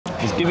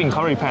It's giving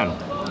curry pan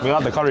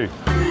without the curry.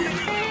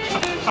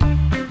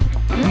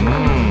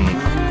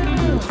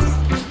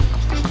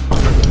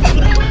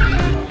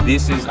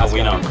 This is a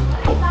winner.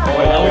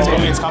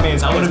 It's coming.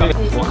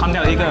 我看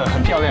到一个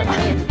很漂亮。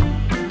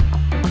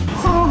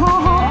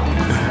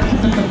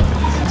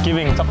It's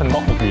giving chocolate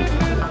tteokbokki.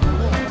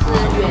 是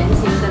圆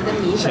形的跟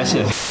米粉。谢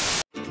谢。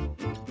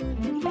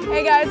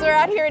 Hey guys, we're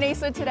out here in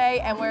Eastwood today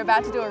and we're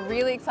about to do a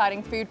really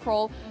exciting food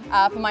crawl.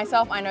 For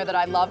myself, I know that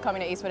I love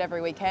coming to Eastwood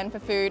every weekend for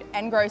food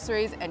and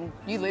groceries, and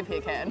you live here,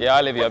 Ken. Yeah,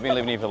 I live here. I've been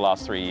living here for the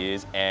last 3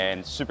 years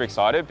and super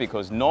excited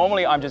because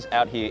normally I'm just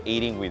out here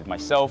eating with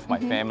myself, my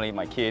family,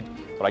 my kid,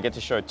 but I get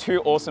to show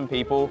two awesome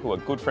people who are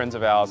good friends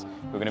of ours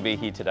who are going to be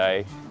here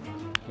today.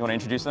 You want to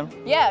introduce them?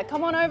 Yeah,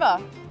 come on over.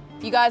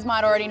 You guys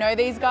might already know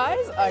these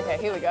guys. Okay,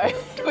 here we go.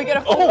 We got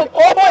a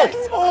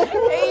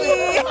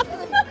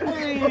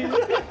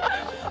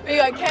We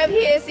got Kev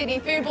here, Sydney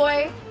food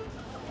boy.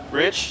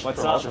 Rich, What's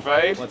from up?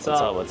 Ultrafade. What's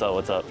up? What's up?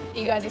 What's up?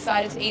 You guys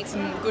excited to eat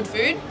some good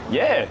food?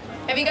 Yeah.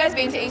 Have you guys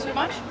been to Eastwood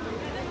much?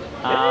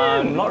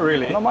 Not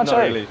really. Not much. Not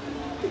really.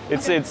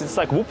 It's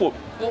like whoop whoop.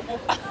 Whoop,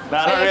 whoop.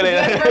 Nah, not really.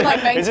 From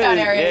like Bankstown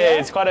area. Yeah,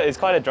 it's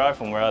quite a drive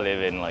from where I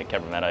live in like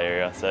Cabramatta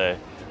area. So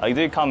I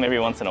do come every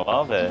once in a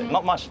while, but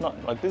not much. Not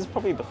like this is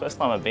probably the first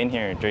time I've been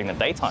here during the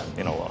daytime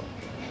in a while.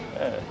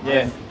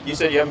 Yeah. You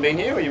said you haven't been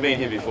here or you've been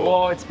here before?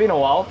 Well, it's been a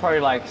while,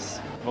 probably like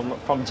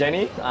from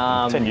Jenny.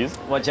 10 years.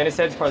 What Jenny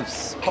said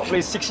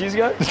probably 6 years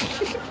ago.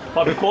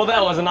 But before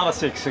that was another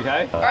 6,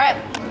 okay? All right,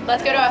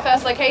 let's go to our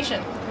first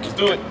location. Let's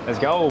do it. Let's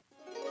go.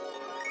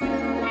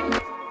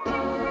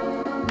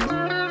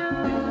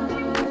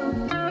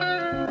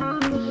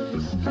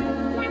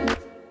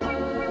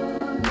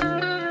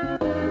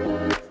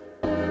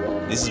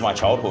 This is my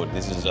childhood.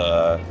 This is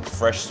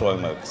fresh soy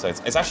milk. So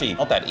it's actually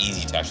not that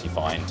easy to actually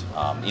find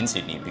in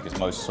Sydney because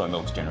most soy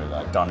milk's generally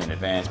like done in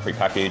advance,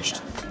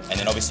 pre-packaged. And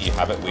then obviously you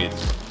have it with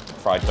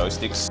fried dough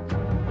sticks.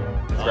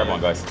 Grab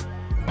one, guys.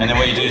 And then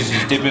what you do is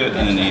just dip it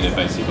and then eat it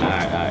basically.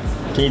 Alright.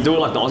 Can you do it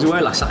like the Aussie way,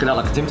 like suck it out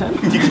like a Tim Tam?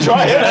 You can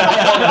try it.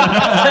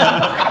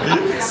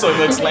 Soy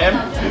milk slam.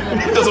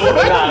 Doesn't work.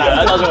 No,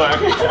 that doesn't work.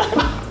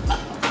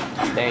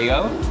 There you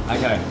go.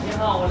 Okay.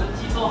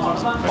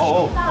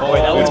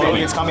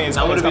 Wait, it's coming.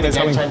 That would have been a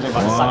game changer if I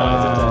suck it out like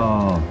a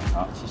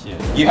Tim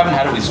Tam. You haven't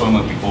had it with soy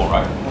milk before,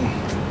 right?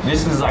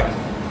 This is like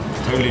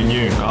totally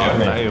new.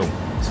 Yeah.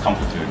 It's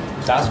comfort food.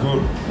 That's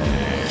good.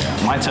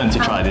 My turn to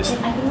try this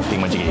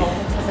thingamajiggy.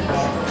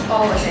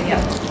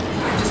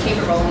 Just keep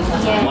it rolling.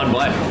 One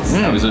bite.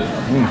 How is it?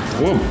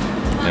 Good.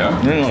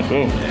 Yeah?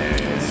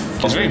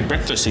 It's very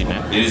breakfasty,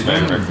 man. It is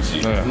very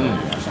breakfasty.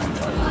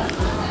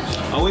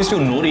 I always feel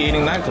naughty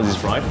eating that because it's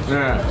fried.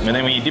 Yeah. And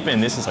then when you dip it in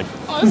this, it's like,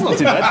 oh, it's not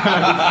too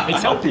bad.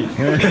 It's healthy.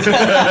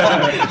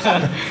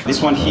 This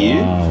one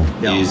here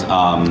is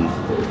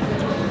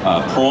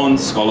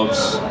prawns,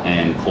 scallops,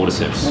 and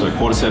cordyceps. So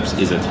cordyceps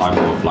is a type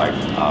of like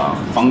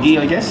fungi,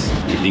 I guess.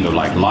 You think of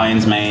like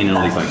lion's mane and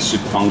all these like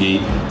super fungi.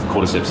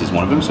 Cordyceps is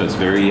one of them. So it's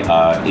very,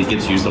 it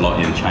gets used a lot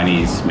in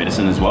Chinese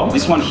medicine as well.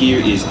 This one here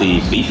is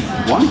the beef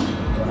one.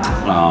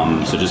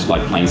 So just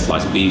like plain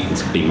sliced beef,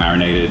 it's being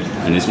marinated,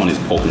 and this one is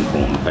pork and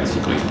prawn,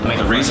 basically.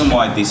 The reason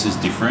why this is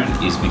different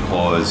is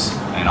because,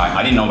 and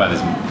I didn't know about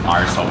this,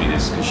 Iris told me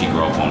this because she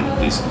grew up on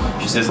this.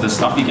 She says the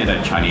stuff you get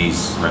at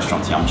Chinese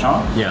restaurants, Liang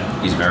Pi,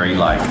 is very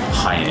like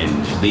high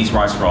end. These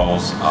rice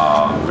rolls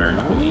are very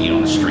cool to eat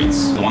on the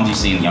streets. The ones you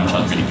see in Liang Pi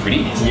are really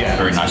pretty,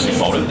 very nicely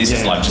folded. This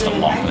is like just a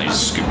lump, they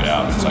just scoop it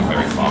out. It's like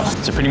very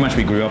fast. So pretty much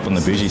we grew up on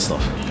the bougie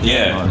stuff.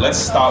 Yeah, let's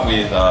start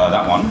with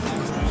that one.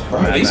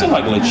 Bro, these are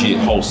like legit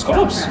whole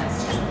scallops.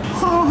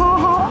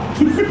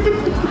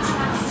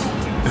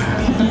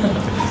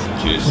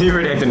 Cheers. You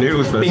already had the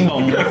noodles first. Bing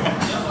bong.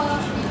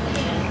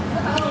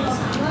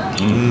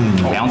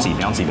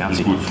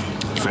 Bouncy.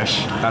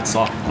 Fresh. That's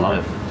soft. I love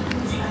it.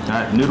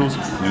 Alright, noodles.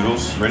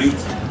 Noodles, ready?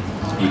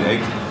 Eat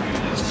egg.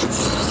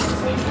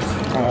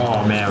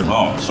 Oh man.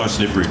 Oh, so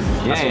slippery.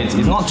 Yeah, it's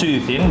not too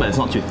thin, but it's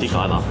not too thick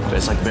either. But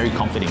it's like very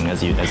comforting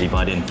as you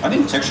bite in. I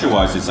think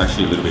texture-wise, it's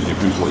actually a little bit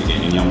different from what you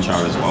get in Liang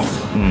Pi as well.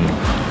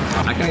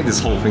 I can eat this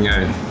whole thing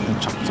out.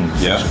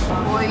 Yeah.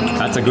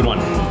 That's a good one.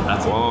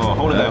 That's Oh,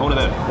 hold it there.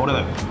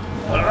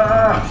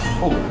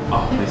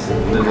 this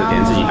那个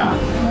点自己拿。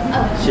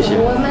谢谢。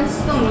我们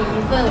送你一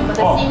份我们的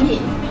新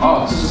品，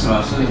哦，这是什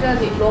么？是这个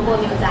萝卜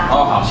牛杂。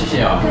哦，好，谢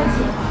谢啊。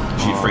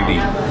She freebie.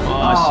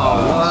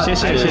 谢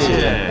谢。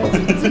昨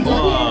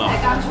天才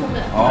刚出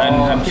的，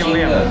很漂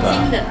亮的。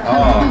新的。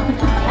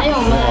还有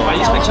我们孩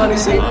子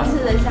吃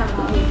的像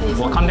毛也可以。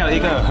我看到一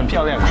个很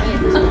漂亮。它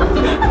可是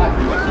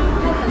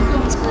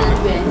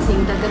圆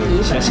形的，跟米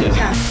粉很像。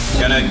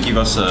Gonna give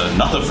us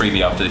another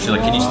freebie after this. She's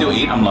like, can you still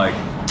eat? I'm like,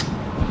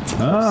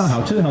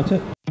 好吃。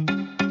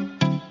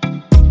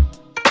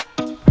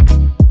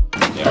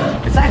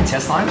 Is that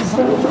intestines?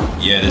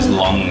 yeah, there's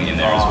lung in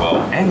there as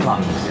well. And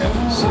lungs.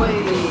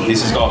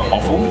 This has got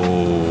offal.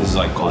 This is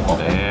like called offal.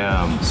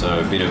 Damn. So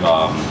a bit of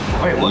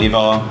Wait, what?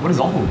 liver, What is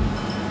offal?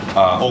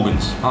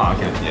 organs. Oh,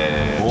 okay.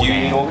 Yeah. Do you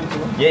eat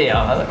organs?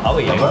 Yeah, I'll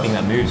eat anything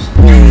that moves.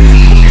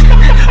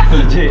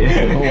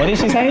 Legit. What did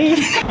she say?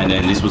 And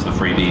then this was the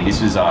freebie.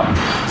 This is a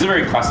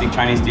very classic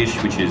Chinese dish,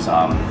 which is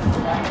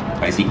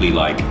basically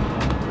like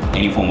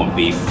any form of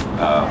beef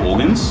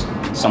organs.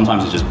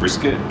 Sometimes it's just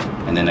brisket,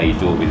 and then they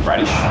do it with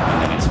radish,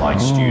 and then it's like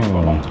stewed for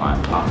a long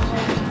time.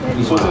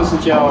 你说这个是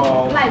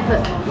叫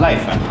濑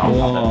粉，好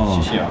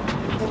的，谢谢。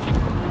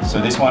So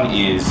this one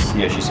is,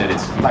 yeah, she said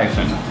it's 濑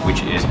粉,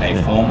 which is a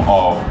form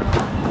of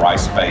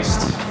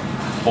rice-based,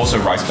 also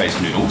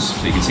rice-based noodles.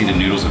 So you can see the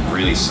noodles are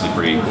really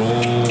slippery,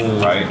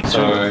 right?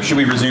 So should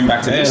we resume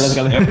back to this? Let's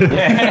go.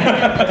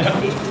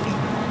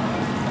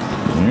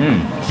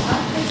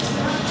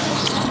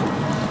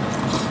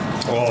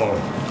 Oh,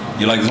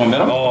 you like this one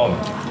better? Oh,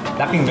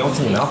 that thing melts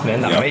in your mouth,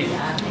 man. That meat.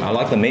 I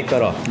like the meat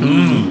better.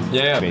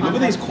 Yeah. Look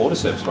at these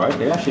cordyceps, right?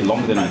 They're actually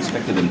longer than I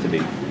expected them to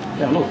be.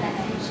 Yeah, look.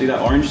 See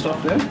that orange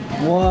stuff there?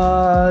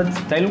 What?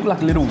 They look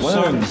like little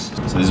worms.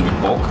 So this is with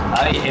pork.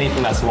 I don't eat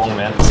anything that's long,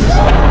 man.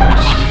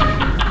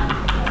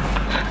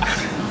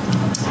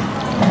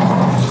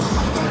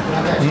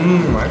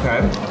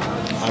 Okay.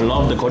 I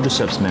love the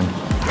cordyceps, man.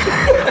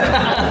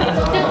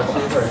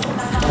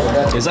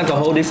 It's like a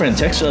whole different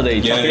texture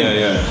they chuck in.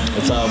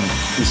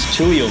 It's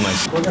chewy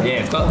almost. Yeah,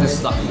 it's got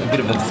this like a bit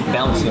of a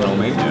bounce, you know what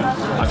I mean?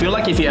 Yeah. I feel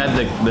like if you add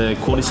the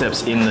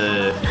cordyceps in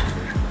the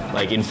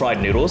in fried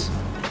noodles,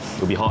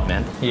 it'll be hot,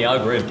 man. Yeah, I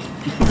agree.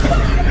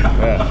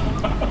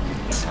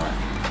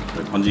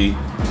 Congee.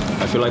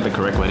 I feel like the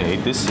correct way to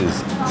eat this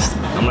is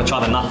I'm gonna try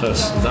the nut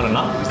first. Is that a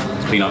nut?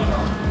 It's peanut.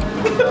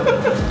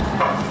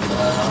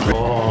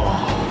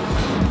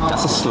 Oh,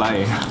 that's a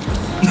slay.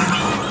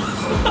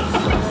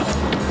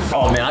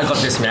 Oh man, I got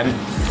this, man.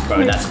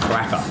 Bro, that's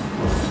cracker.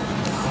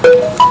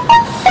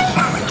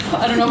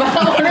 I don't know about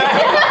that one.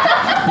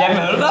 You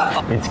haven't heard of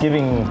that? It's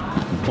giving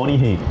body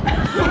heat.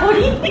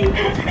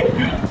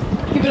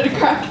 Give it a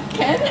crack,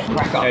 Ken.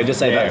 Cracker. Hey, just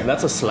say that.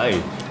 That's a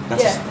slay.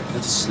 That's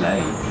a slay.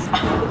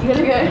 You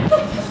gotta go.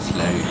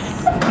 Slay.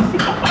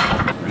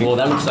 Well,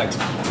 that looks like.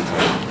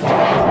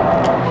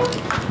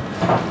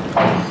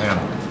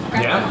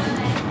 Yeah.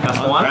 That's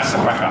the one. That's a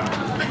cracker.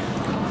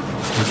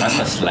 That's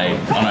a slay.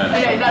 Oh no.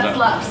 Okay, that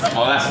slaps.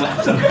 Oh, that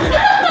slaps.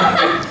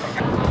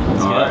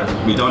 Alright,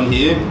 we're done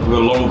here. We've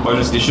got a lot of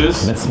bonus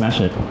dishes. Let's smash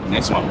it.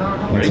 Next one.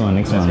 Next one.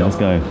 Let's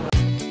go.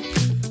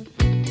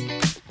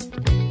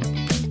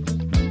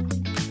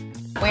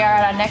 We are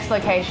at our next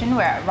location.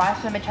 We're at Rice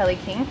Vermicelli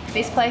King.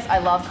 This place, I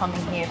love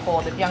coming here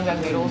for the Byung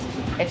noodles.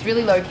 It's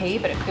really low key,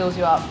 but it fills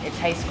you up. It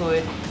tastes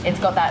good. It's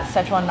got that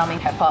Szechuan numbing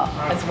pepper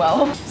as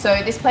well.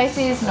 So this place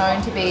is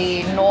known to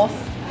be north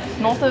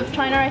of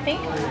China, I think.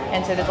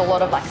 And so there's a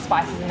lot of like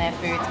spices in their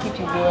food to keep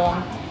you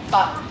warm.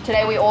 But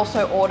today we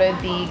also ordered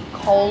the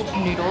cold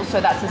noodles.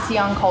 So that's the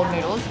Siang cold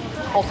noodles,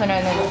 also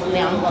known as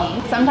Liang Pi.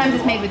 Sometimes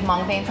it's made with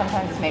mung bean,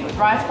 sometimes it's made with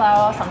rice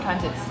flour,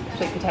 sometimes it's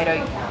sweet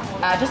potato.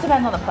 Just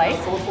depends on the place.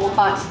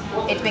 But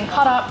it's been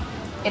cut up,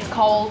 it's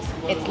cold,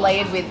 it's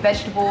layered with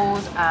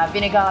vegetables,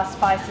 vinegar,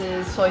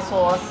 spices, soy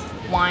sauce,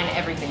 wine,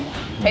 everything.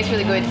 Tastes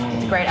really good,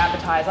 it's a great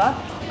appetizer.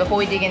 Before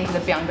we dig into the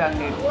Byung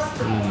noodles.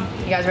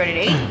 You guys ready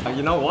to eat?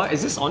 You know what?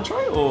 Is this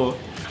entree or?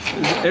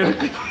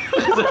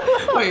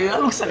 Wait, that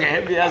looks like a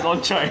heavy ass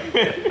entree.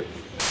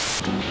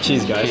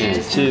 Cheers, guys.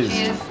 Cheers.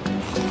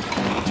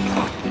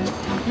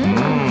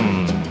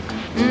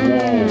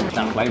 Whoa,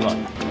 that flavour.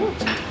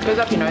 Goes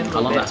up your nose a little I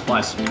love bit. that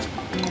spice.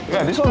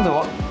 Yeah, this one's a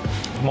lot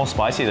more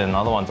spicy than the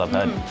other ones I've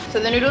had. So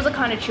the noodles are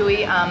kind of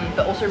chewy,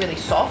 but also really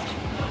soft.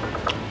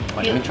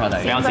 Wait, let me try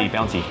that. Bouncy.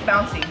 Bouncy.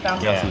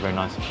 Yeah, very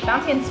nice.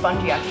 Bouncy and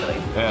spongy actually.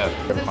 Yeah.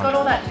 Because it's got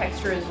all that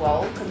texture as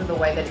well, because of the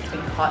way that it's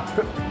been cut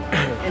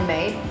and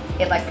made.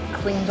 It like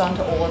clings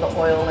onto all of the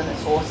oil and the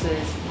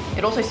sauces.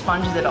 It also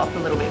sponges it off a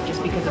little bit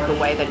just because of the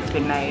way that it's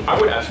been made. I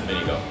would add some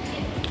vinegar.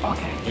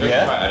 Okay.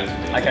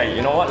 Yeah? Okay,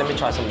 you know what? Let me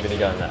try some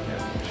vinegar in that.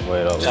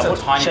 Wait up.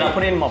 Should I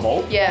put it in my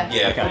bowl? Yeah.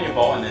 Yeah, okay. Put it in your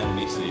bowl and then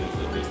mix it in a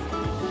little bit.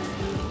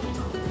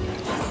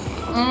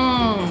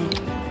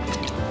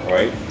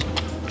 Right?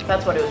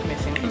 That's what it was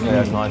missing.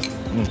 Yeah, that's nice.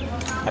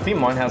 I think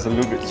mine has a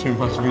little bit too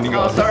much vinegar.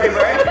 Oh, sorry,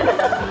 bro.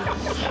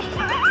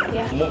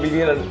 More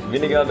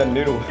vinegar than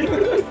noodle.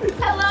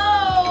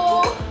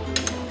 Hello!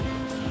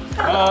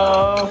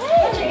 Hello!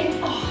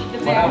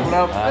 What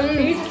up?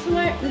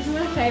 This is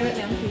my favourite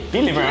Liang Pi. Do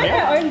you live around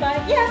here? Owned by,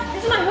 yeah,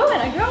 this is my home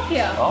and I grew up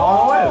here.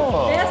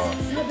 Oh, Yes,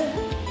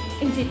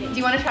 in Sydney. Do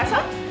you want to try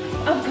some?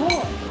 Of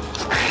course.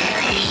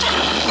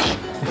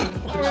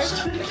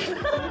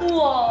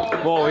 Whoa.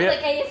 Whoa, yeah.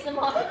 Like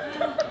ASMR.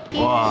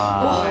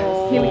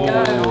 Wow. Here we go.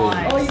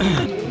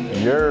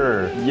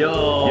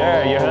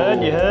 You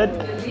heard?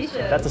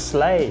 Delicious. That's a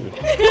slay.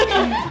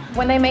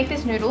 When they make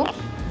this noodle,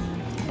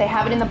 they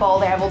have it in the bowl,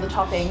 they have all the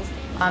toppings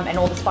and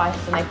all the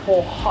spices, and they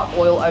pour hot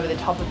oil over the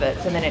top of it,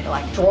 so then it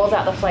like draws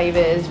out the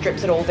flavors,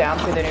 drips it all down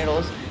through the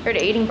noodles. Ready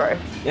to eating, bro?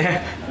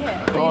 Yeah.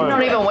 You're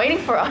not even waiting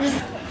for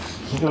us.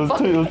 It was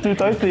too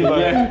tasty,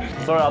 but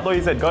sorry, I thought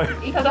you said go.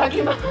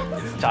 이타다키마스.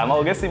 잘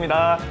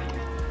먹겠습니다.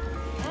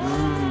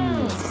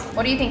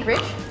 What do you think,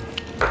 Rich?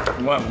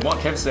 What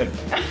Kev said.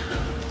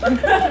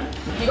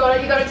 You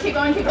gotta keep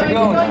going.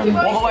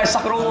 All the way,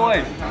 suck it all the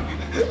way.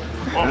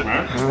 He's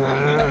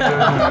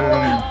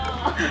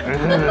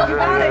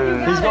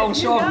going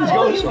strong. He's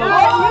going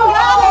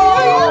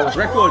strong.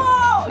 Record.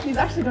 He's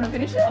actually going to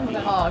finish it?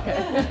 Oh, okay.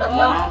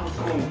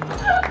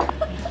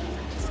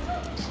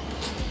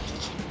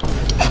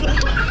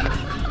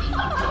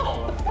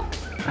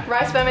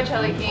 Rice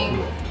Vermicelli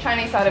King,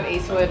 Chinese side of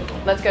Eastwood.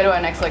 Let's go to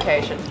our next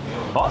location.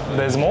 But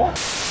there's more.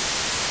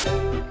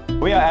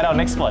 We are at our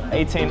next spot,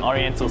 18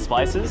 Oriental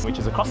Spices, which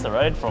is across the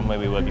road from where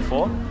we were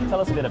before. Tell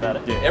us a bit about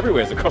it. Yeah,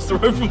 everywhere's across the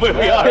road from where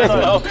we are as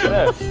well.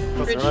 Yeah.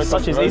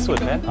 Such as Eastwood,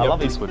 man. I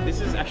love Eastwood.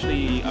 This is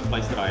actually a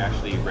place that I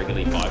actually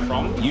regularly buy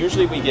from.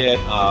 Usually we get,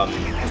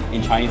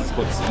 in Chinese it's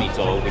called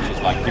mito, which is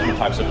like different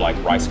types of like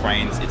rice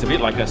grains. It's a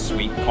bit like a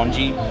sweet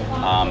congee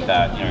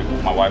that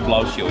my wife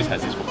loves. She always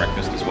has this for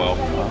breakfast as well.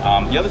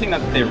 The other thing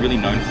that they're really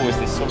known for is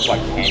this sort of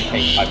like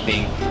pancake type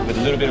thing with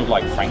a little bit of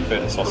like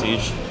frankfurter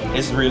sausage.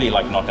 It's really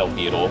like not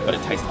healthy at all, but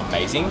it tastes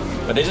amazing.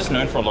 But they're just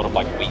known for a lot of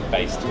like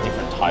wheat-based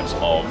different types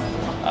of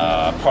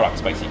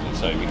products basically.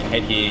 So we can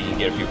head here, you can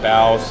get a few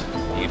baos,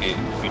 you can get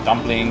a few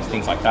dumplings,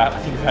 things like that. I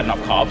think we've had enough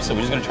carbs, so we're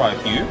just gonna try a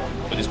few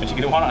for this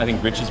particular one. I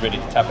think Rich is ready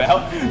to tap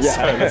out. Yeah.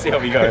 So let's see how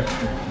we go.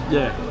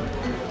 Yeah.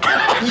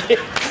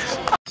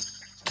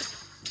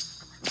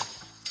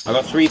 I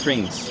got three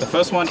things. The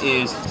first one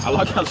is, I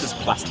like how there's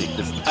plastic.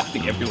 There's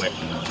plastic everywhere.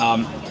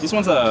 This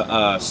one's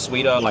a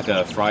sweeter, like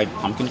a fried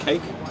pumpkin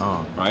cake.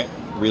 Oh. Right?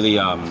 Really,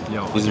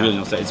 this is really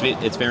nice.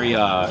 It's very,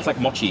 it's like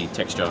mochi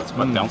texture. It's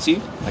quite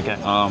bouncy. Okay.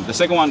 The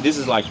second one, this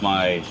is like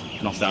my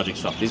nostalgic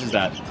stuff. This is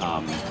that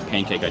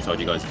pancake I told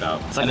you guys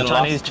about. It's like the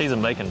Chinese cheese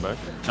and bacon, bro.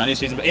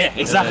 Chinese cheese and bacon.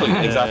 Yeah, exactly,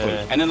 exactly.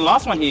 Yeah. And then the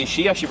last one here,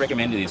 she actually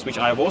recommended this, which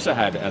I've also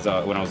had as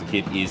when I was a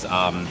kid, is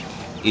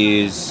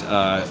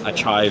a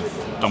chive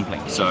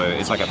dumpling. So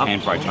it's like a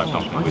pan-fried chive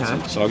dumpling.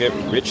 Okay. So I'll get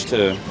Rich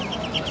to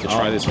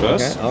try this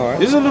first. Okay, all right.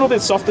 This is a little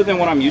bit softer than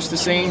what I'm used to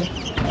seeing.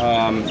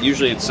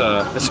 Usually it's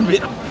a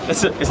bit,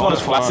 it's not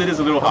as flaccid, it's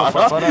a little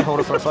harder. Hold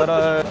it for a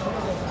photo.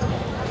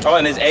 Oh,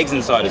 and there's eggs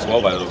inside as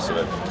well by the looks of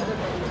it.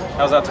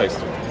 How's that taste?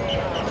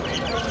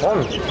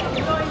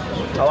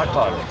 I like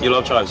chives. You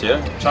love chives,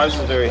 yeah? Chives is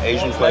a very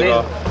Asian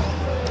flavour.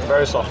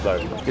 Very soft though.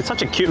 It's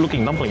such a cute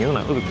looking dumpling, isn't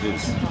it? Look at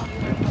this.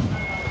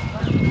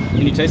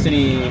 Can you taste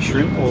any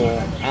shrimp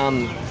or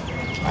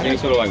any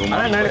sort of like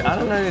I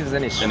don't know if there's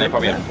any shrimp. And they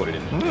probably haven't put it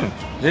in.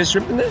 Is there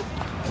shrimp in there?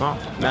 No,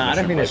 I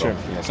don't think there's shrimp.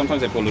 Yeah,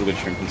 sometimes they put a little bit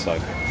of shrimp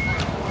inside.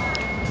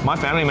 My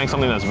family makes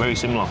something that's very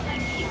similar,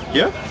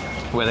 Yeah?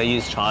 where they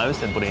use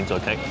chives and put it into a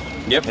cake.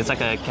 Yep. It's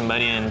like a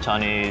Cambodian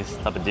Chinese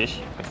type of dish.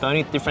 The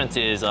only difference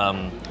is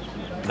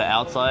the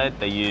outside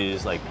they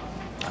use like,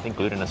 I think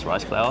glutinous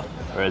rice flour,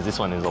 whereas this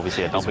one is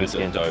obviously a dumpling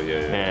skin. Dough,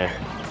 yeah.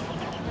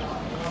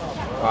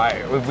 Right,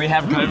 if we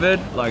have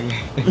COVID, like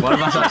one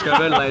of us has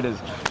COVID, ladies.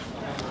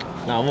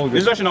 No, I'm all good.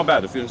 This is actually not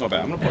bad. The food's not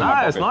bad. I'm gonna put it in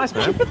my It's pocket. nice,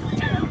 man.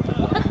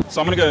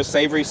 So I'm gonna go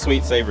savoury,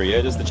 sweet, savoury,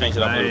 yeah, just to change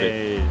it up a little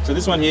bit. So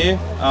this one here,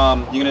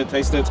 you're gonna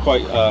taste it. It's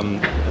quite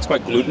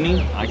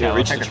gluteny. Okay,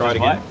 Rich to try it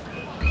again.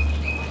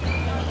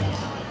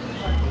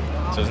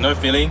 So there's no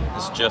filling.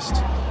 It's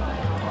just.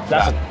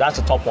 That's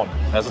the top one.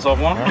 That's the top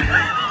one.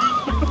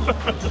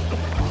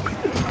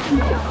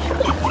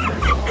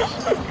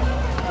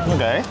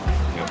 Okay.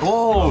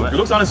 Oh, It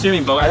looks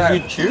unassuming, but as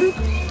you chew,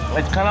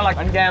 it's kind of like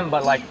onion,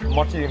 but like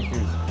mochi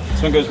infused.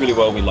 this one goes really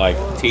well with like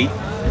tea.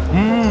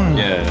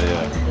 Yeah.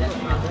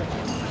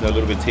 A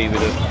little bit of tea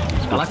with it.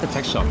 I like the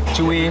texture.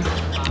 Chewy.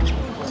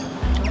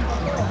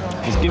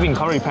 It's giving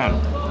curry pan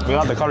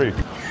without the curry.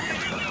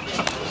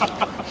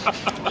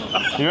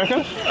 You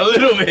reckon? A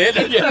little bit.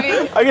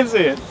 Yeah. I can see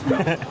it.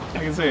 I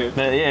can see it.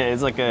 But yeah,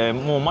 it's like a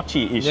more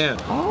mochi-ish. Yeah.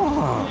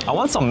 Oh. I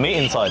want some meat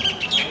inside.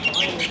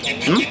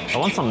 I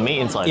want some meat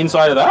inside.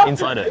 Inside of that?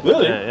 Inside it.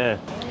 Really? Yeah.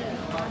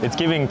 It's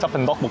giving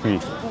tapen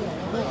dokboki.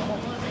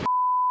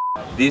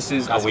 This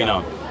is a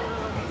winner.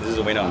 This is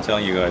a winner, I'm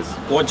telling you guys.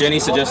 What Jenny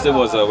suggested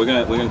was we're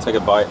gonna take a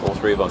bite, all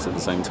three of us at the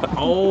same time.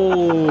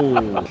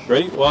 Oh.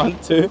 Ready? 1,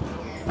 2.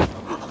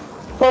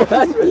 Oh,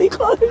 that's really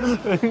close. Rich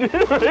didn't even get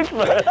a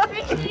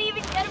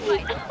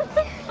bite.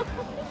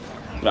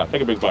 No,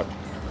 take a big bite.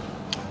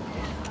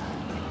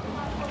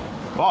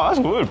 Wow, that's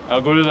good. How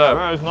good is that?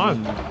 Yeah, it's nice.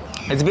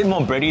 It's a bit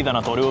more bready than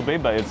I thought it would be,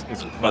 but it's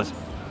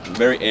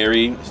very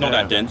airy. It's not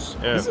that dense.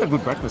 Yeah. This is a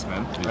good breakfast,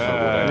 man.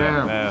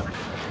 Yeah.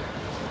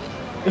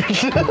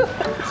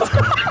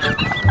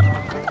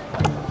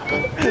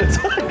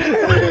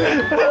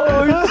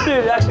 Oh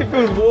shit, it actually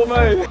feels warm,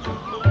 eh?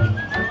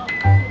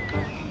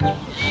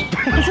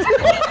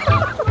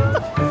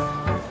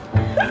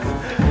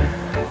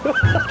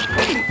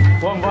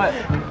 One bite.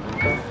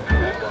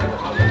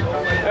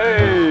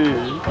 Hey!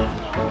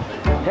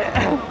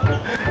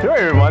 You know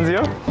what it reminds you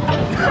of?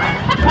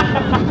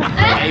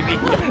 Maybe.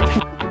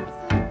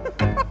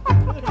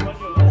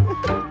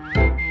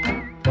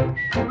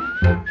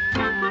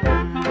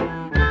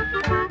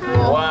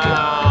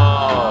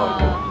 Wow.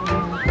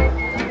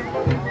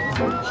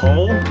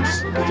 Hold.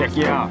 Check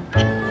it out.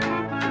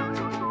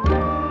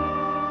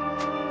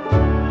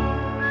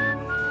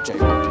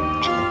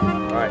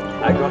 Alright,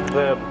 I got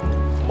the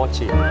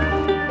mochi.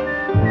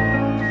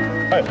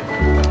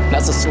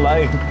 That's a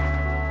slide.